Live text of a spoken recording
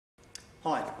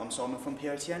Hi, I'm Simon from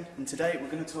POTN, and today we're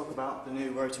going to talk about the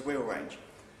new Rota wheel range.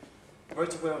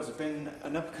 Rota wheels have been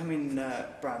an up-and-coming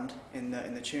brand in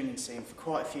the tuning scene for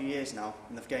quite a few years now,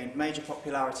 and they've gained major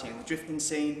popularity in the drifting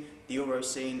scene, the Euro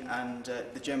scene, and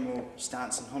the general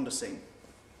stance and Honda scene.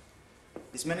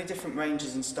 There's many different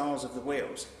ranges and styles of the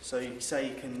wheels, so you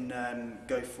can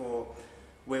go for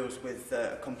wheels with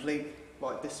a complete,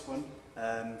 like this one,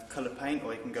 colour paint,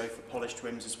 or you can go for polished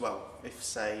rims as well, if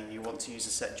say you want to use a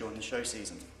set during the show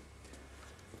season.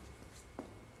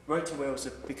 Rota wheels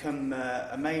have become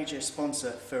a major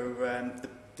sponsor for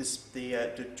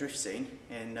the drift scene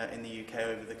in the UK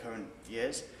over the current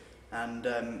years, and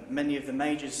many of the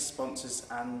major sponsors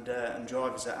and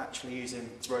drivers are actually using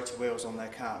Rota wheels on their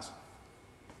cars.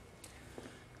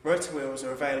 Rota wheels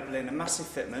are available in a massive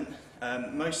fitment.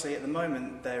 Mostly at the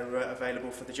moment they're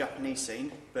available for the Japanese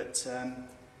scene, but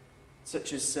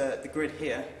such as the grid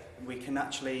here, we can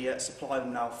actually supply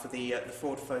them now for the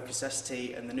Ford Focus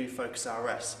ST and the new Focus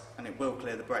RS, and it will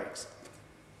clear the brakes.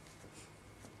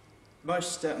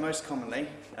 Most commonly,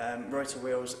 Rota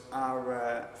wheels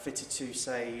are fitted to,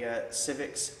 say,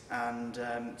 Civics, and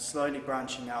slowly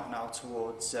branching out now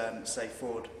towards, say,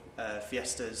 Ford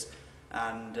Fiestas,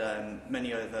 and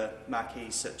many other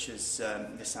marquees such as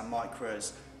Nissan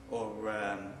Micras or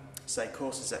say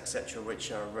Corsas, etc.,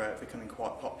 which are becoming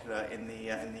quite popular in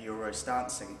the Euro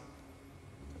stancing.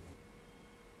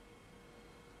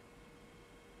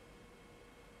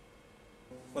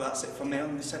 Well, that's it from me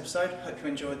on this episode. Hope you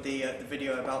enjoyed the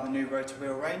video about the new Rota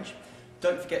wheel range.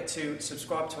 Don't forget to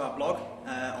subscribe to our blog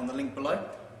on the link below.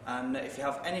 And if you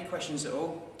have any questions at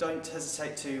all, don't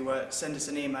hesitate to send us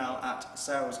an email at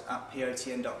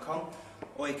sales@POTN.com,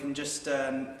 or you can just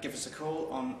give us a call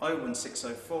on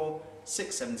 01604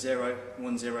 670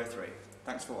 103.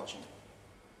 Thanks for watching.